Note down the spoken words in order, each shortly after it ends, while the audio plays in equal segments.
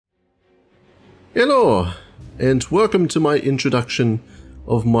Hello, and welcome to my introduction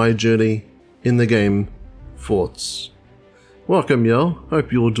of my journey in the game Forts. Welcome y'all,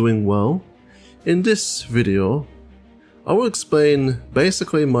 hope you're doing well. In this video, I will explain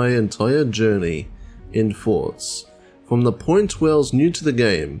basically my entire journey in Forts, from the point where I was new to the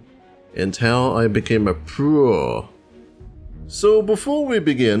game, and how I became a pro. So before we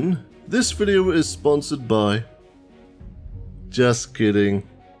begin, this video is sponsored by... Just kidding.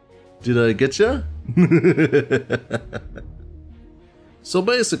 Did I get ya? So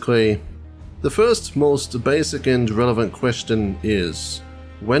basically, the first most basic and relevant question is,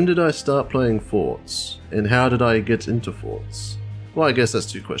 when did I start playing Forts, and how did I get into Forts? Well, I guess that's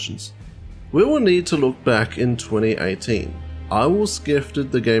two questions. We will need to look back in 2018. I was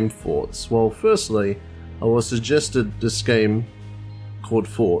gifted the game Forts. Well, firstly, I was suggested this game called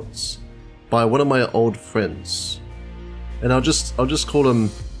Forts by one of my old friends, and I'll just call him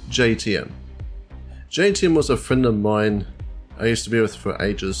JTM. JTM was a friend of mine I used to be with for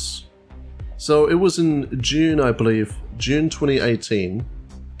ages. So it was in June, I believe, June 2018,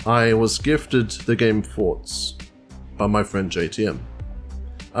 I was gifted the game Forts by my friend JTM.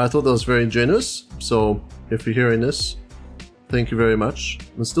 I thought that was very generous, so if you're hearing this, thank you very much.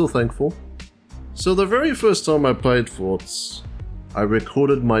 I'm still thankful. So the very first time I played Forts, I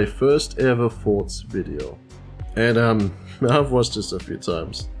recorded my first ever Forts video. And I've watched this a few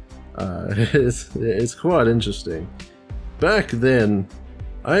times. It's quite interesting. Back then,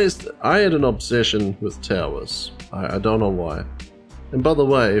 I had an obsession with towers. I don't know why. And by the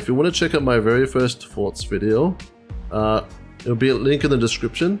way, if you want to check out my very first Forts video, there'll be a link in the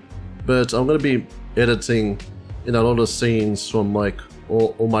description. But I'm going to be editing a lot of scenes from like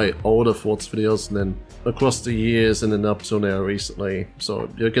all my older Forts videos, and then across the years, and then up till now recently. So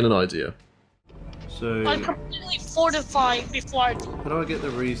you'll get an idea. So, I completely fortified before I... How do I get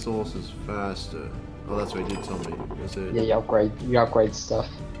the resources faster? Oh, that's what you did tell me. Is it? Yeah, you upgrade stuff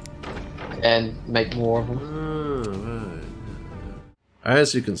and make more of them. Oh, right.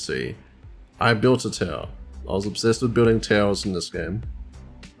 As you can see, I built a tower. I was obsessed with building towers in this game.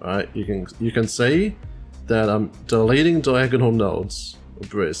 Alright, you can see that I'm deleting diagonal nodes or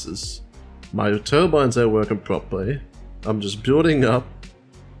braces. My turbines ain't working properly. I'm just building up,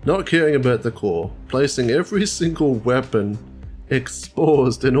 not caring about the core, placing every single weapon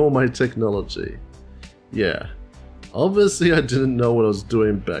exposed in all my technology. Yeah, obviously I didn't know what I was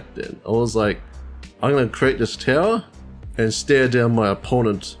doing back then. I was like, I'm gonna create this tower and stare down my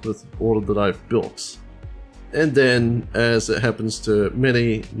opponent with all that I've built. And then, as it happens to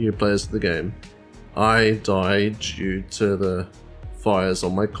many new players of the game, I died due to the fires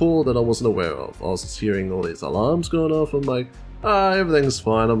on my core that I wasn't aware of. I was just hearing all these alarms going off. I'm like, everything's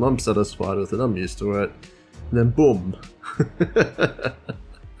fine, I'm satisfied with it, I'm used to it. And then boom.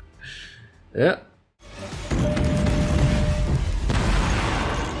 Yeah.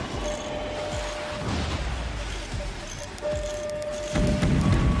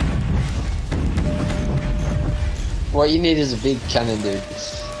 What you need is a big cannon, dude.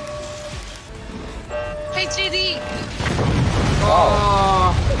 Hey, JD!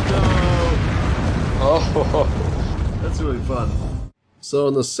 Oh, no. Oh, That's really fun. So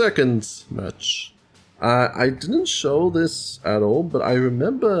in the second match, I didn't show this at all, but I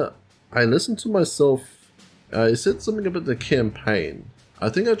remember I listened to myself. I said something about the campaign. I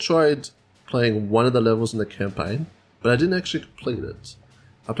think I tried playing one of the levels in the campaign, but I didn't actually complete it.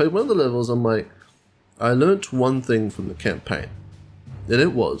 I played one of the levels, I'm like, I learnt one thing from the campaign, and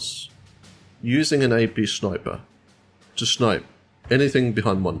it was using an AP sniper to snipe anything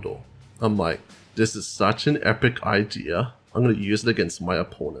behind one door. I'm like, this is such an epic idea, I'm going to use it against my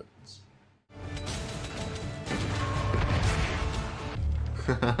opponents.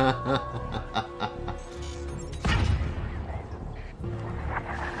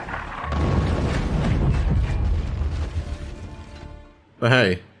 But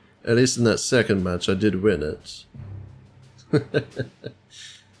hey, at least in that second match I did win it.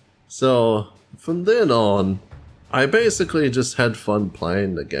 So, from then on, I basically just had fun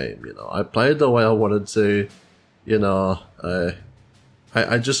playing the game, you know. I played the way I wanted to, you know.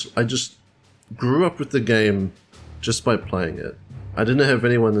 I just grew up with the game just by playing it. I didn't have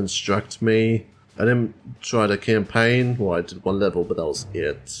anyone instruct me. I didn't try the campaign. Well, I did one level, but that was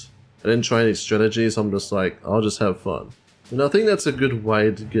it. I didn't try any strategies. I'm just like, I'll just have fun. And I think that's a good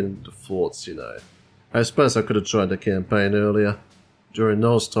way to get into Forts, you know. I suppose I could have tried the campaign earlier, during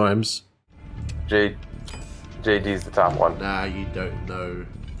those times. JD's the top one. Nah, you don't know.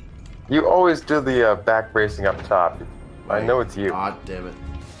 You always do the back bracing up top. I know it's you. God damn it.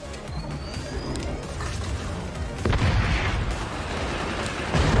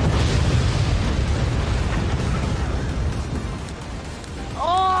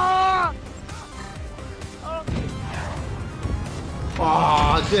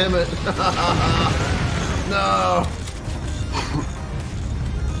 damn it! No!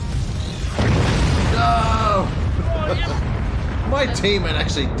 No! My teammate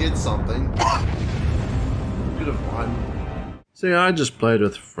actually did something. Could have won. So yeah, I just played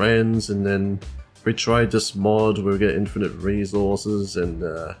with friends, and then we tried this mod where we get infinite resources, and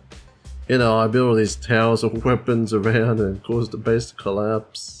you know, I built all these towers of weapons around and caused the base to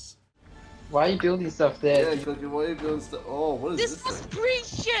collapse. Why are you building stuff there? Yeah, why are you building stuff? Oh, what is this? This was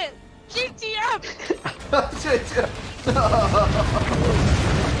pre-shit! GTM!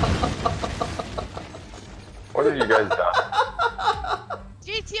 What have you guys done?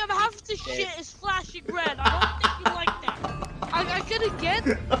 GTM, half the shit is flashing red. I don't think you like that. I'm gonna get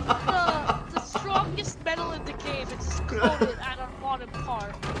the strongest metal in the game and just coat it at our bottom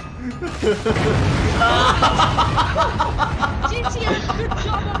part. GTM, good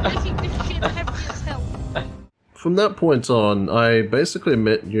job of making this shit heavy as hell. From that point on, I basically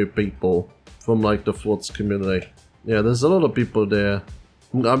met new people from like the Forts community. Yeah, there's a lot of people there.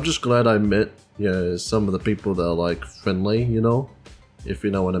 I'm just glad I met, yeah, some of the people that are like friendly, you know, if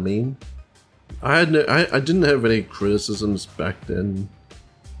you know what I mean. I didn't have any criticisms back then,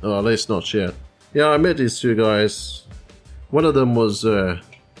 or at least not yet. Yeah, I met these two guys. One of them was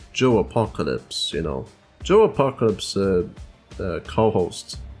Joe Apocalypse, you know. Joe Apocalypse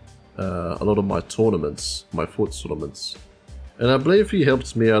co-hosts a lot of my tournaments, my Forts tournaments. And I believe he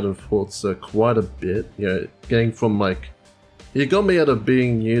helped me out in Forts quite a bit, you know, getting from like... He got me out of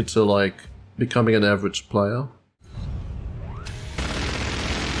being new to like becoming an average player.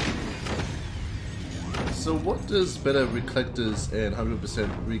 So what does better reclectors and 100%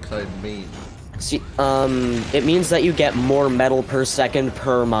 reclaim mean? See, it means that you get more metal per second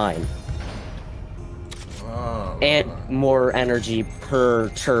per mine. Oh, And more energy per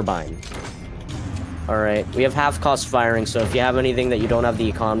turbine. Alright, we have half cost firing, so if you have anything that you don't have the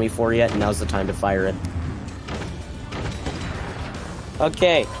economy for yet, now's the time to fire it.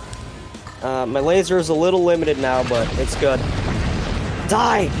 Okay. My laser is a little limited now, but it's good.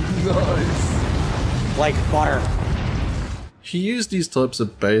 Die! nice. Like butter. He used these types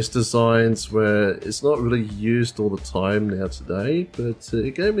of base designs where it's not really used all the time now today, but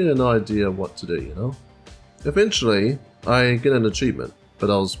it gave me an idea of what to do, you know? Eventually, I get an achievement, but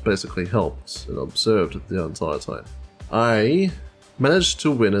I was basically helped and observed the entire time. I managed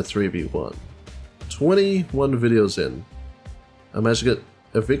to win a 3v1. 21 videos in, I managed to get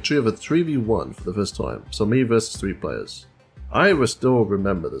a victory of a 3v1 for the first time, so me versus 3 players. I still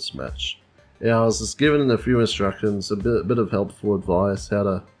remember this match. Yeah, I was just given a few instructions, a bit of helpful advice, how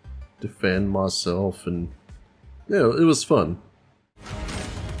to defend myself, and yeah, it was fun.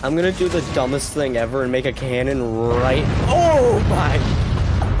 I'm gonna do the dumbest thing ever and make a cannon right... Oh my...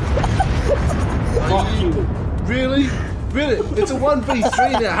 Fuck you. Really? Really? It's a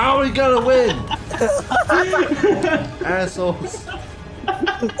 1v3 now, how are we gonna win? Assholes.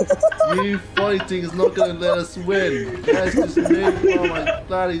 You fighting is not gonna let us win. That's just me by my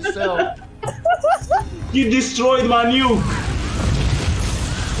bloody self. You destroyed my nuke!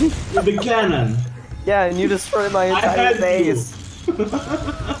 With the cannon! Yeah, and you destroyed my entire base.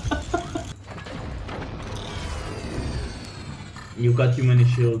 You got too many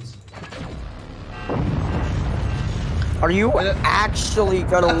shields. Are you actually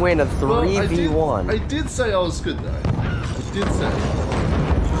gonna win a 3v1? I did say I was good though. I did say.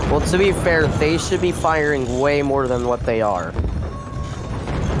 Well, to be fair, they should be firing way more than what they are.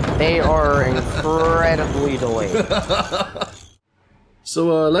 They are incredibly delayed.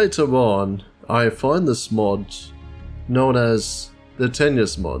 So later on, I find this mod known as the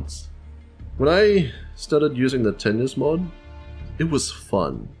Tenuous mods. When I started using the Tenuous mod, it was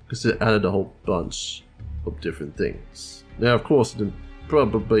fun because it added a whole bunch of different things. Now, of course, it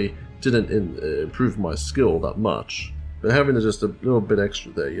probably didn't improve my skill that much, but having just a little bit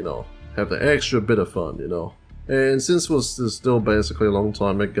extra there, you know, have the extra bit of fun, you know. And since it was still basically a long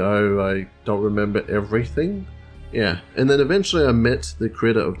time ago, I don't remember everything. Yeah, and then eventually I met the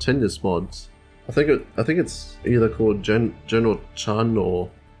creator of Tenuous mods. I think it's either called General Chan or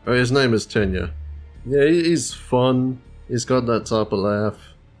his name is Tenya. Yeah, he's fun. He's got that type of laugh,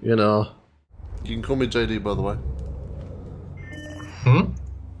 you know. You can call me JD, by the way. Hmm?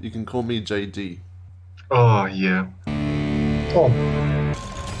 You can call me JD. Oh, yeah. Oh.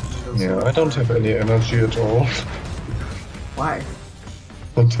 Yeah, I don't have any energy at all. Why?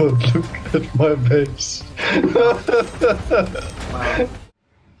 I don't look at my base. Wow.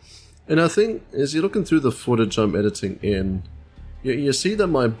 And I think, as you're looking through the footage I'm editing in, you see that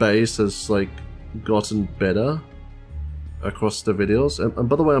my base has, like, gotten better across the videos. And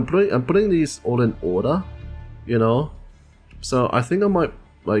by the way, I'm putting these all in order, you know? So I think I might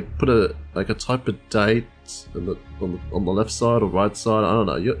like put a type of date on the left side or right side. I don't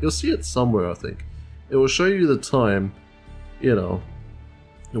know. You'll see it somewhere. I think it will show you the time. You know,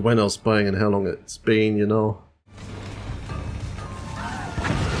 when I was playing and how long it's been. You know.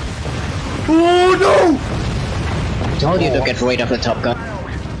 Oh no! I told you to get right up the top gun.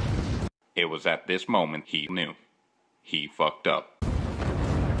 It was at this moment he knew. He fucked up.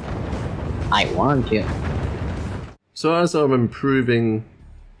 I warned you. So as I'm improving,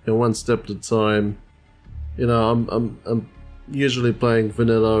 one step at a time, you know, I'm usually playing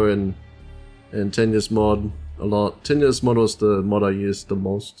vanilla and 10 years mod a lot. 10 years mod was the mod I used the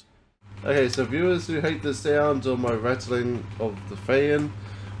most. Okay, so viewers who hate the sound of my rattling of the fan,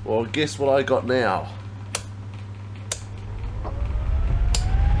 well, guess what I got now?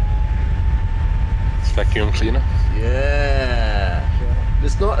 It's vacuum cleaner. Yeah!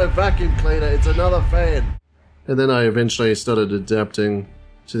 It's not a vacuum cleaner, it's another fan! And then I eventually started adapting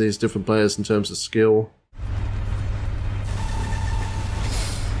to these different players in terms of skill.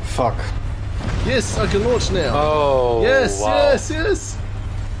 Fuck. Yes, I can launch now! Oh, yes, wow. yes!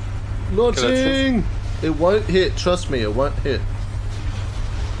 Launching! It won't hit, trust me, it won't hit.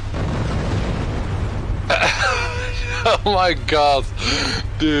 Oh my god,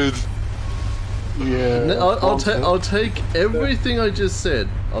 dude. Yeah. I'll take everything I just said.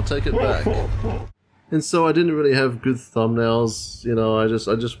 I'll take it back. And so I didn't really have good thumbnails, you know.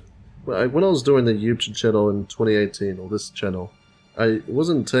 When I was doing the YouTube channel in 2018, or this channel, I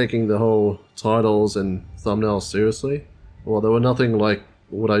wasn't taking the whole titles and thumbnails seriously. Well, they were nothing like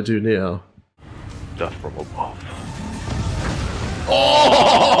what I do now. Death from above.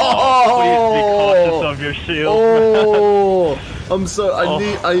 Oh! Please be cautious of your shield. Oh! I'm so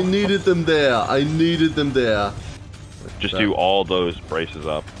I needed them there. I needed them there. Just do all those braces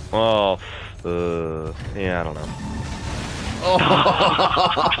up. Oh, yeah, I don't know. Oh.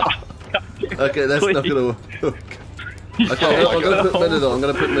 Okay, that's not gonna work. Okay, I'm gonna put middle. I'm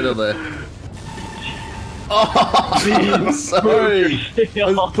gonna put middle there. Oh, I'm sorry.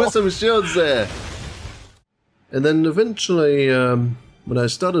 I'll put some shields there. And then eventually, when I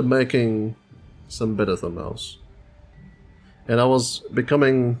started making some better thumbnails, and I was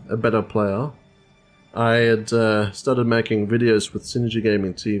becoming a better player, I had started making videos with Synergy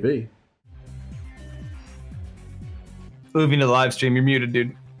Gaming TV. Moving to the live stream, you're muted,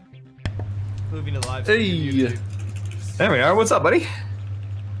 dude. Moving to the live stream. Hey! You're muted, dude. There we are. What's up, buddy?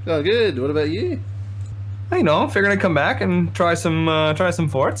 Oh, good. What about you? I know. Figuring I'd come back and try some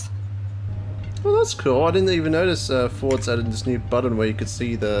forts. Well, that's cool. I didn't even notice Forts added this new button where you could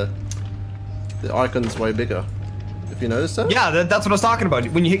see the icons way bigger. If you noticed that? Yeah, that's what I was talking about.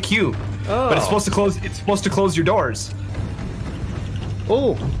 When you hit Q, oh. But it's supposed to close. It's supposed to close your doors.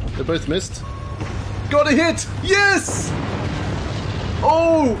 Oh, they both missed. Got a hit! Yes!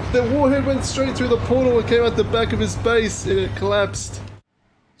 Oh, the warhead went straight through the portal and came out the back of his base and it collapsed.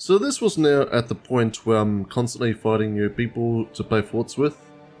 So this was now at the point where I'm constantly fighting new people to play Forts with,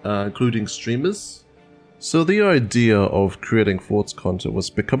 including streamers. So the idea of creating Forts content was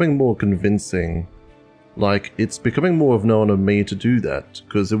becoming more convincing. Like, it's becoming more of known of me to do that,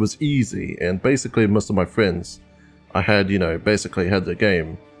 because it was easy, and basically most of my friends I had, you know, basically had the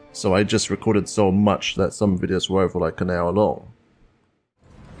game. So I just recorded so much that some videos were over like an hour long.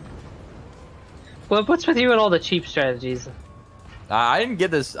 Well, what's with you and all the cheap strategies? I didn't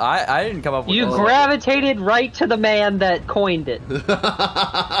get this. I didn't come up with. You gravitated right to the man that coined it. What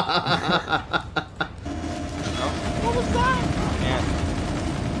was that?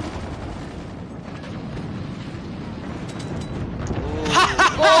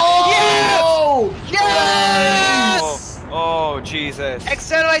 Oh! Yes! Yes! Oh, Jesus.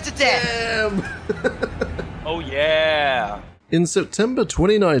 Accelerate to death! Damn! Oh, yeah. In September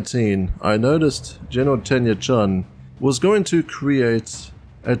 2019, I noticed General Tenya-chan was going to create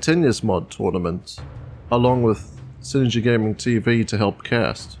a Tenya's mod tournament, along with Synergy Gaming TV to help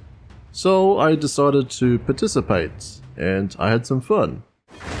cast. So I decided to participate, and I had some fun.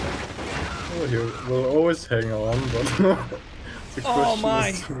 Oh, you will always hang on, but the question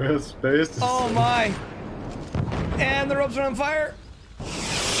is where space is. Oh my! And the ropes are on fire!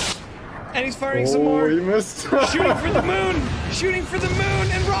 And he's firing some more! He missed! Shooting for the moon! Shooting for the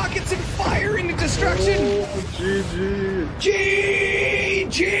moon! And rockets and fire into destruction! Oh, GG!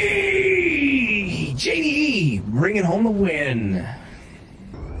 GG! JDE bringing home the win!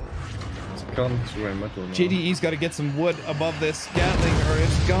 It's gone through a metal now. JDE's got to get some wood above this Gatling or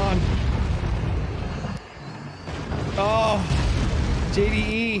it's gone. Oh!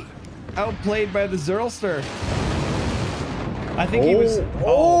 JDE outplayed by the Zerlster. I think he was.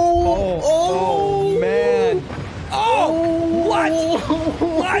 Oh, man. Oh! What?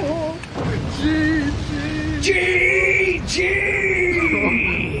 What? GG!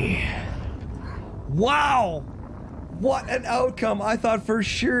 Wow! What an outcome! I thought for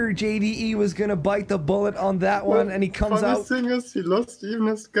sure JDE was gonna bite the bullet on that one, and he comes out. Funny thing is, he lost even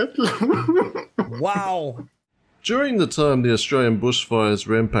his kettle. Wow! During the time the Australian bushfires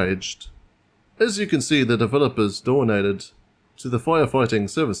rampaged, as you can see, the developers donated to the firefighting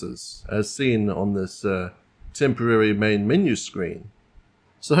services, as seen on this temporary main menu screen.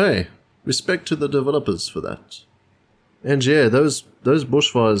 So hey, respect to the developers for that. And yeah, those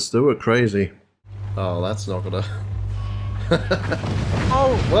bushfires, they were crazy. Oh, that's not gonna...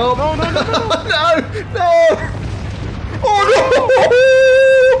 Oh! Well, No, no, no, no, no! No! Oh no!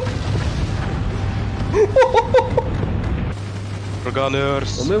 For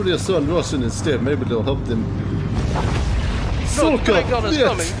gunners. Well, maybe they'll send Russian instead. Maybe they'll help them. No, Dragon is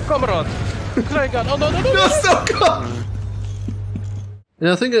coming! Comrade! Dragon! Oh no, no, no! No, Silka! And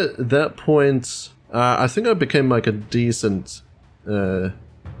I think at that point, I think I became like a decent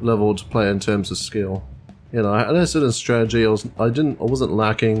leveled player in terms of skill. You know, I had a certain strategy. I wasn't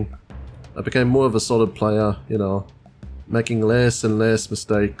lacking. I became more of a solid player. You know, making less and less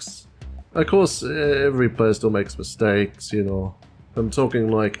mistakes. Of course, every player still makes mistakes. You know, I'm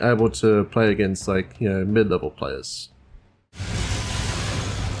talking like able to play against like mid-level players.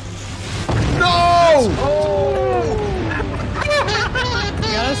 No! To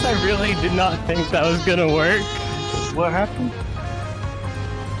be honest, I really did not think that was gonna work. What happened?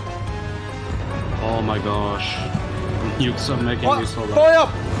 Oh my gosh. Nukes are making me so bad. Fire!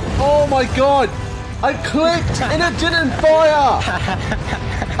 Oh my god! I clicked and it didn't fire!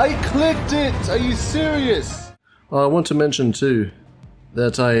 I clicked it! Are you serious? I want to mention too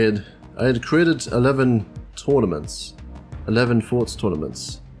that I had created 11 tournaments. 11 forts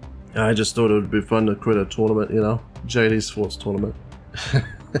tournaments. I just thought it would be fun to create a tournament, you know? JD's forts tournament.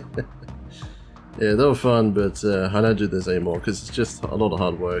 Yeah, they were fun, but I don't do this anymore because it's just a lot of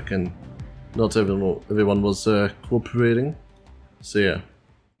hard work and not everyone was cooperating. So yeah.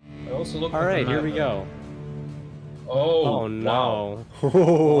 Alright, here we go. Oh, no. Wow.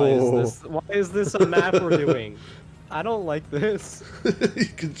 Why is this a map we're doing? I don't like this. You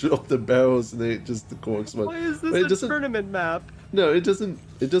can drop the barrels and they just the corks. Why is this a tournament map? No, it doesn't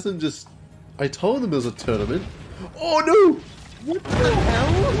just... I told them it was a tournament. Oh no! What the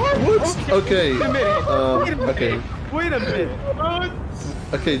hell? What? Okay. Wait a minute. Okay. Wait a minute.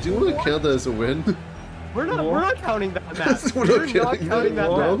 Okay, do you want to count that as a win? We're not counting that map. We're not counting that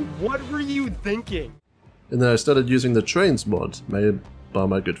map. map. What were you thinking? And then I started using the trains mod made by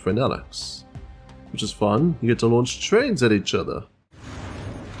my good friend Alex. Which is fun. You get to launch trains at each other.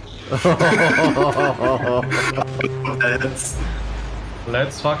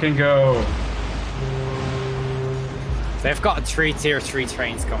 let's fucking go. They've got 3 tier 3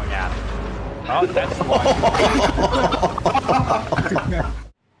 trains going at it. Oh, that's one.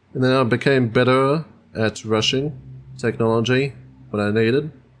 And then I became better at rushing technology when I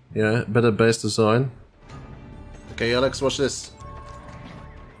needed. Yeah, better base design. Okay, Alex, watch this.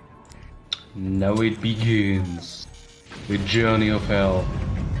 Now it begins. The journey of hell.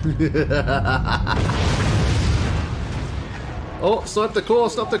 Oh, snipe the core,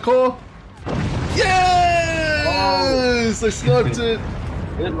 snipe the core! Yes! I sniped it!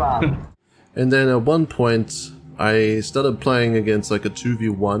 Good one. And then at one point, I started playing against like a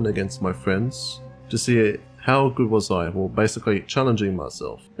 2v1 against my friends to see how good was I. Well, basically challenging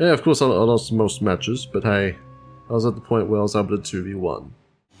myself. Yeah, of course I lost most matches, but hey, I was at the point where I was able to 2v1.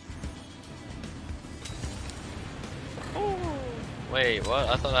 Wait, what?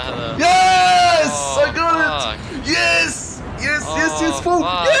 I thought I had a... Yes! Oh, I got fuck. it! Yes! Yes, Oh, yes, yes, full!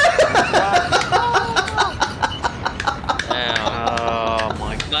 fuck. Damn. Oh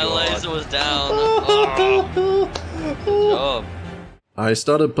my god. My laser was down. Oh. Good job. I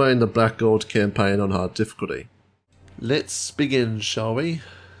started playing the Black Gold campaign on hard difficulty. Let's begin, shall we?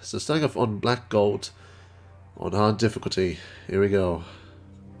 So starting off on Black Gold on hard difficulty. Here we go.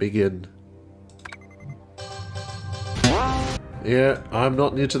 Begin. Yeah, I'm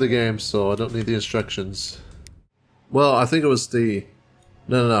not new to the game, so I don't need the instructions. Well, I think it was the...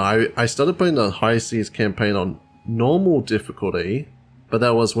 No, I started playing the High Seas campaign on normal difficulty, but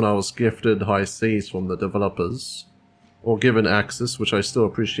that was when I was gifted High Seas from the developers. Or given access, which I still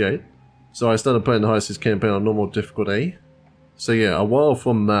appreciate. So I started playing the High Seas campaign on normal difficulty. So yeah, a while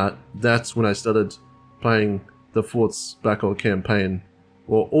from that, that's when I started playing the Forts Black Gold campaign.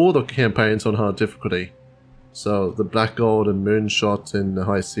 Or all the campaigns on hard difficulty. So the Black Gold and Moonshot and the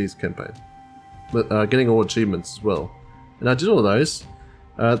High Seas campaign. But getting all achievements as well. And I did all those.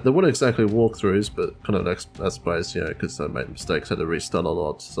 They weren't exactly walkthroughs, but kind of let's plays, you know, because I made mistakes, had to restart a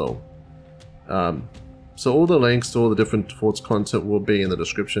lot. So, so all the links to all the different Forts content will be in the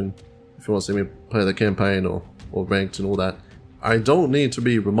description if you want to see me play the campaign or ranked and all that. I don't need to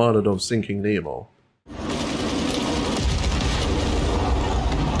be reminded of Sinking Nemo.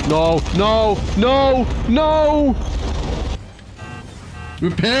 No, no, no, no!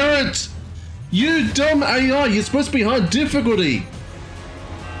 Repair it! You dumb AI, you're supposed to be high difficulty!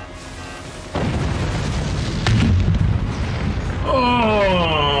 Oh,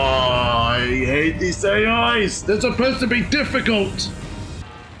 I hate these AIs! They're supposed to be difficult!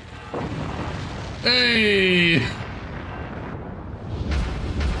 Hey!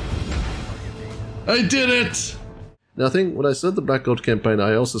 I did it! Now I think when I started the Black Gold campaign,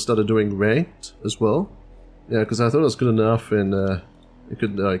 I also started doing ranked as well. Yeah, because I thought it was good enough and it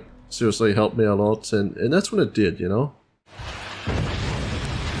could like seriously help me a lot, and that's when it did, you know?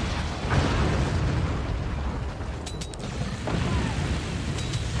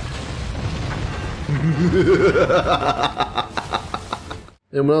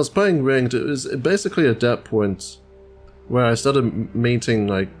 And when I was playing ranked, it was basically at that point where I started meeting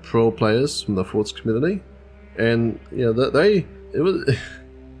like pro players from the Forts community, and you know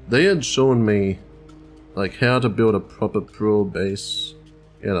they had shown me like how to build a proper pro base.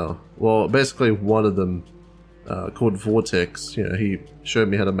 You know, well, basically one of them called Vortex. You know, he showed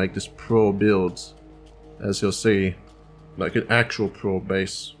me how to make this pro build, as you'll see, like an actual pro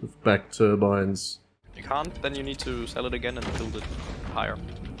base with back turbines. You can't, then you need to sell it again and build it higher.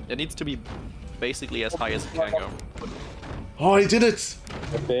 It needs to be basically as high as it can go. Oh, I did it!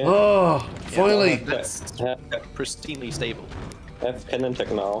 Okay. Oh, finally! Yeah, that's pristinely stable. Have cannon tech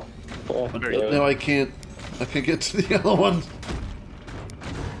now. Now I can't get to the other one.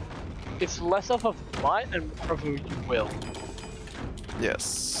 It's less of a fight and more of a will.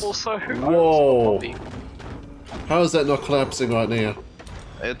 Yes. Also, whoa! How is that not collapsing right now?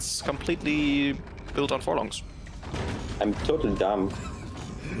 It's completely built on forlongs. I'm totally dumb.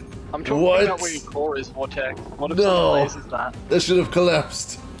 I'm talking about where your core is, Vortex. What if No, place is that? That should have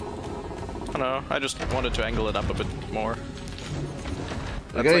collapsed. I don't know, I just wanted to angle it up a bit more.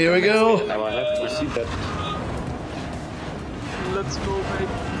 That's Okay, here we go. Now I have to see that. Let's go, baby.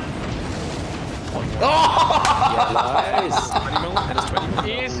 Oh! Yeah, nice. 20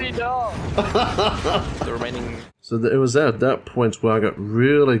 mil, Easy dog. The remaining. So it was at that point where I got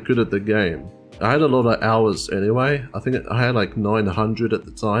really good at the game. I had a lot of hours anyway. I think I had like 900 at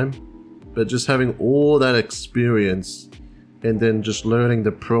the time. But just having all that experience and then just learning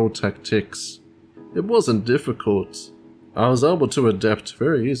the pro tactics, it wasn't difficult. I was able to adapt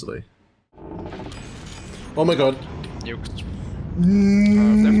very easily. Oh my god. Nuked.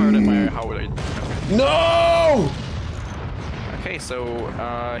 They're fired at my how would I? No! Okay, so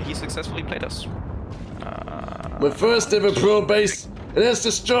he successfully played us. My first ever pro base, and it's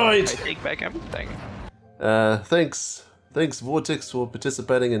destroyed! I take back everything. Thanks Vortex for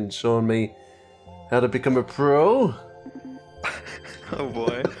participating and showing me how to become a pro. Oh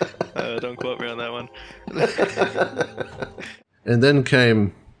boy, don't quote me on that one. And then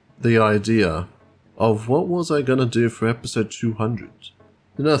came the idea of what was I gonna do for episode 200.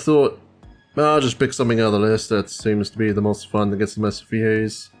 Then I thought, I'll just pick something out of the list that seems to be the most fun, that gets the most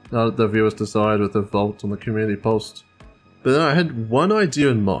views. Now let the viewers decide with a vote on the community post. But then I had one idea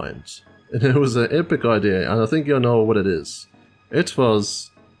in mind, and it was an epic idea, and I think you'll know what it is. It was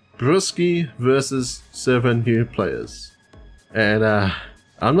Brusky versus 7 new players. And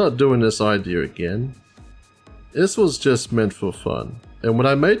I'm not doing this idea again. This was just meant for fun. And when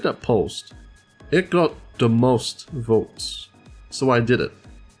I made that post, it got the most votes. So I did it.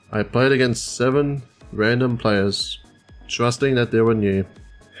 I played against 7 random players, trusting that they were new.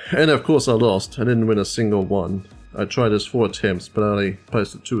 And of course I lost. I didn't win a single one. I tried this 4 attempts, but I only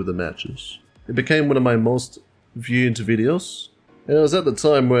posted 2 of the matches. It became one of my most viewed videos. And it was at the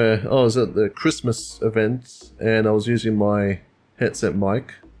time where I was at the Christmas event and I was using my headset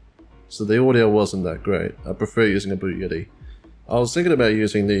mic. So the audio wasn't that great. I prefer using a Blue Yeti. I was thinking about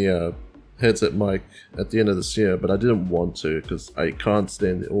using the headset mic at the end of this year, but I didn't want to because I can't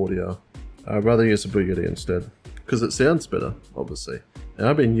stand the audio. I'd rather use a Blue Yeti instead. Because it sounds better, obviously. And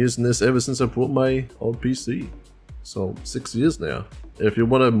I've been using this ever since I bought my old PC. So 6 years now. If you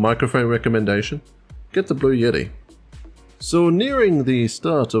want a microphone recommendation, get the Blue Yeti. So nearing the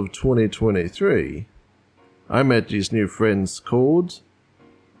start of 2023, I met these new friends called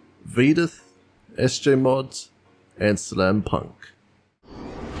Vedith, SJMod, and Slam Punk.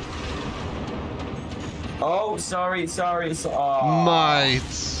 Oh, sorry.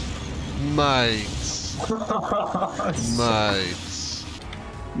 Mate.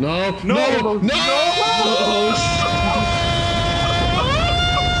 No! No!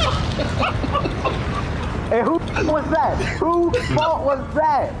 Hey, who was that? Who fault was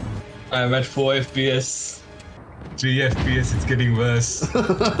that? I'm at 4 FPS. 3 FPS, it's getting worse. 2.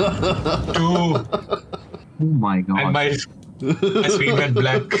 Oh my god. And my screen went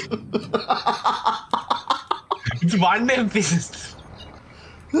black. It's 1 FPS.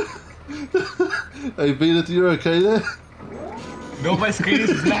 Hey, Beat, you okay there? No, my screen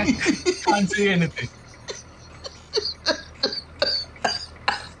is black. Can't see anything.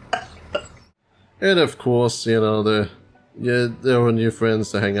 And of course, you know, there were new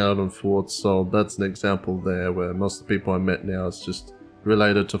friends to hang out on forts, so that's an example there where most of the people I met now is just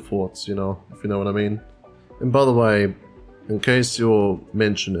related to forts, you know, if you know what I mean. And by the way, in case you'll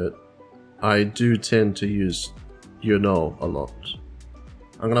mention it, I do tend to use you know a lot.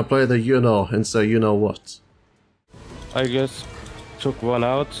 I'm gonna play the you know and say you know what. I guess took one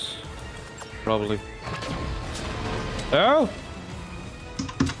out. Probably. Oh!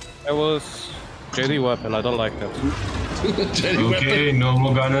 It was JD weapon, I don't like that. Okay, no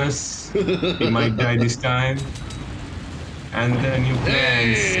more gunners. He might die this time. And then you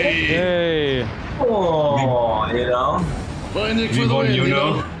plans. Hey! Oh, you know? We won, you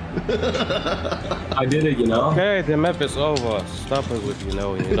know? I did it, you know? Okay, the map is over. Stop it with you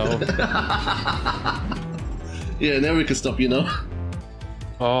know. Yeah, now we can stop, you know.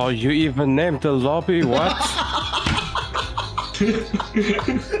 Oh, you even named the lobby? What?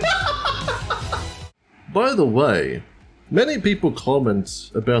 By the way, many people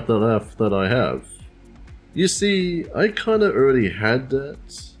comment about the laugh that I have. You see, I kinda already had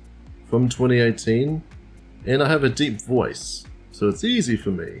that from 2018, and I have a deep voice, so it's easy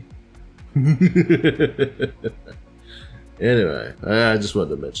for me. Anyway, I just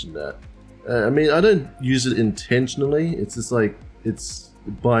wanted to mention that. I mean, I don't use it intentionally, it's just like, it's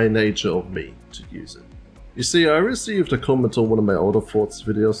by nature of me to use it. You see, I received a comment on one of my older Forts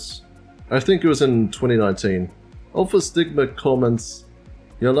videos. I think it was in 2019. Alpha Stigma comments,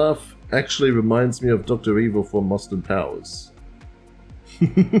 "Your laugh actually reminds me of Dr. Evil from Austin Powers."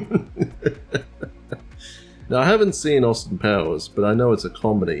 Now, I haven't seen Austin Powers, but I know it's a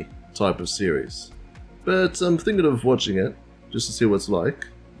comedy type of series. But I'm thinking of watching it, just to see what it's like.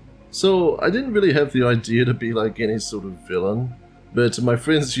 So, I didn't really have the idea to be like any sort of villain, but my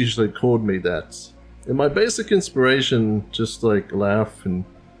friends usually called me that. And my basic inspiration, just like laugh and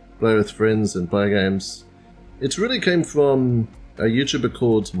play with friends and play games, it really came from a YouTuber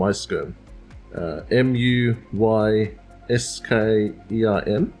called Myskern. M-U-Y-S-K-E-R-M.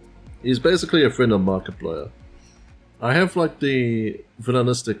 He's basically a friend of Markiplier. I have like the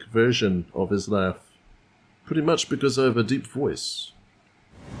villainistic version of his laugh, pretty much because I have a deep voice.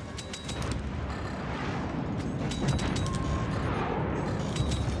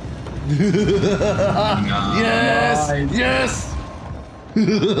 Yes! Nice. Yes!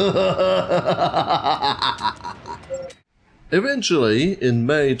 Eventually, in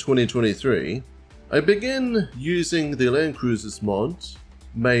May 2023, I began using the Land Cruisers mod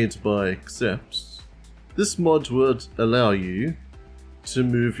made by Xeps. This mod would allow you to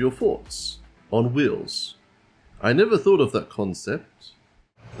move your forts on wheels. I never thought of that concept.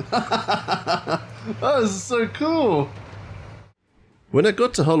 Oh, this is so cool! When it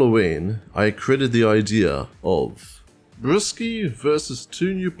got to Halloween, I created the idea of Brisky versus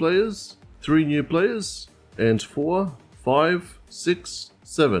 2 new players, 3 new players, and 4, 5, 6,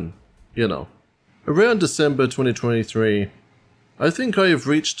 7, you know. Around December 2023, I think I have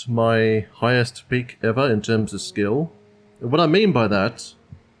reached my highest peak ever in terms of skill. And what I mean by that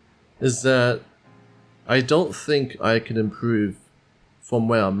is that I don't think I can improve from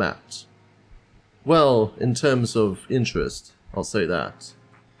where I'm at. Well, in terms of interest, I'll say that.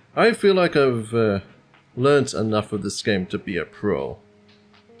 I feel like I've learnt enough of this game to be a pro.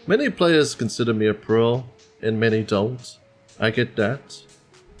 Many players consider me a pro, and many don't. I get that.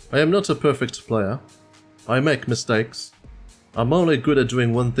 I am not a perfect player. I make mistakes. I'm only good at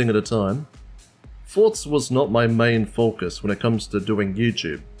doing one thing at a time. Forts was not my main focus when it comes to doing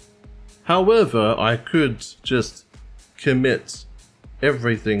YouTube. However, I could just commit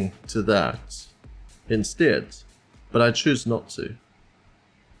everything to that instead, but I choose not to.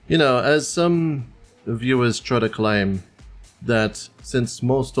 You know, as some viewers try to claim that since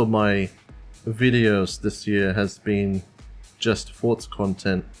most of my videos this year has been just Forts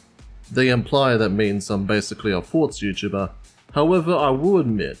content, they imply that means I'm basically a Forts YouTuber. However, I will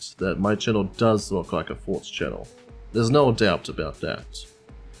admit that my channel does look like a Forts channel. There's no doubt about that.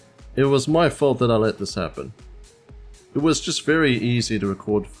 It was my fault that I let this happen. It was just very easy to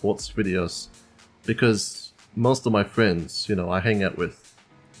record Forts videos because most of my friends, you know, I hang out with,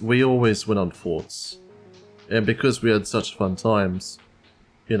 we always went on forts. And because we had such fun times,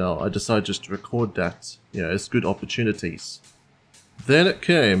 you know, I decided just to record that, you know, as good opportunities. Then it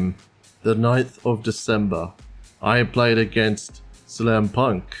came, the 9th of December. I played against Slam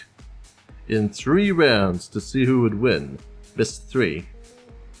Punk in 3 rounds to see who would win. Best 3.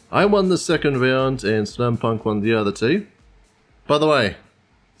 I won the second round and Slam Punk won the other 2. By the way,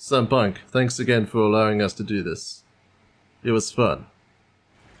 Slam Punk, thanks again for allowing us to do this. It was fun.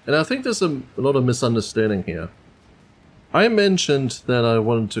 And I think there's a lot of misunderstanding here. I mentioned that I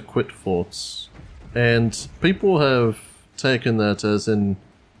wanted to quit forts, and people have taken that as in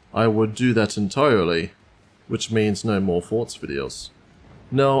I would do that entirely, which means no more forts videos.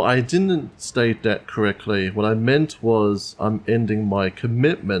 No, I didn't state that correctly. What I meant was I'm ending my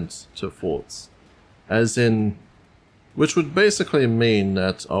commitment to forts, as in, which would basically mean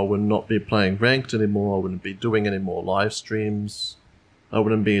that I would not be playing ranked anymore, I wouldn't be doing any more live streams, I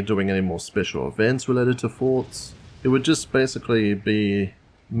wouldn't be doing any more special events related to forts. It would just basically be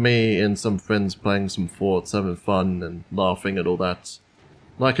me and some friends playing some forts, having fun and laughing at all that.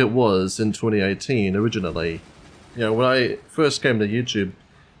 Like it was in 2018 originally. You know, when I first came to YouTube,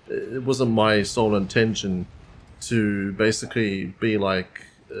 it wasn't my sole intention to basically be like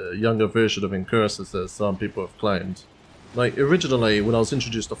a younger version of Incursus, as some people have claimed. Like, originally, when I was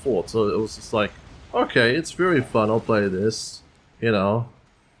introduced to forts, it was just like, okay, it's very fun, I'll play this, you know.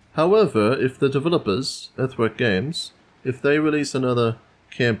 However, if the developers, Earthwork Games, if they release another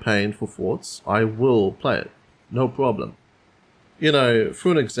campaign for forts, I will play it. No problem. You know,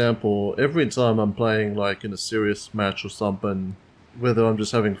 for an example, every time I'm playing like in a serious match or something, whether I'm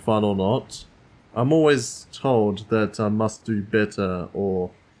just having fun or not, I'm always told that I must do better,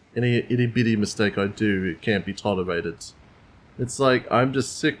 or any itty bitty mistake I do, it can't be tolerated. It's like, I'm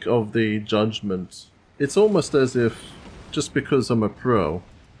just sick of the judgment. It's almost as if, just because I'm a pro,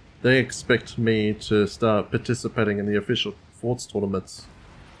 they expect me to start participating in the official forts tournaments,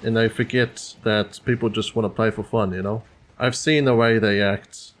 and they forget that people just want to play for fun, you know? I've seen the way they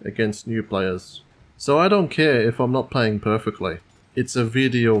act against new players, so I don't care if I'm not playing perfectly. It's a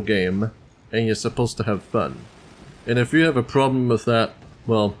video game, and you're supposed to have fun. And if you have a problem with that,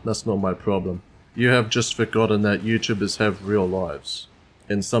 well, that's not my problem. You have just forgotten that YouTubers have real lives,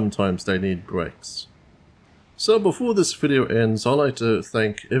 and sometimes they need breaks. So before this video ends, I'd like to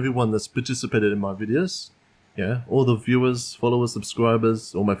thank everyone that's participated in my videos. Yeah, all the viewers, followers,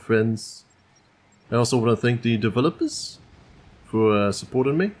 subscribers, all my friends. I also want to thank the developers for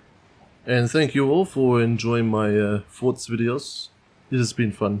supporting me. And thank you all for enjoying my forts videos. It has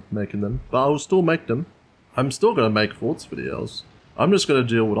been fun making them, but I'll still make them. I'm still going to make forts videos. I'm just going to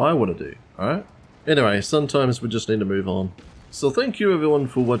do what I want to do, alright? Anyway, sometimes we just need to move on. So thank you everyone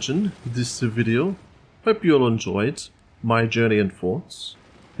for watching this video. Hope you all enjoyed my journey in forts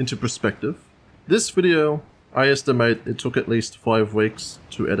into perspective. This video, I estimate it took at least 5 weeks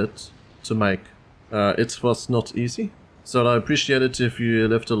to edit, to make. It was not easy. So I appreciate it if you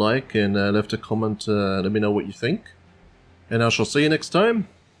left a like and left a comment, let me know what you think. And I shall see you next time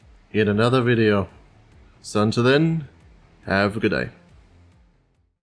in another video. So until then, have a good day.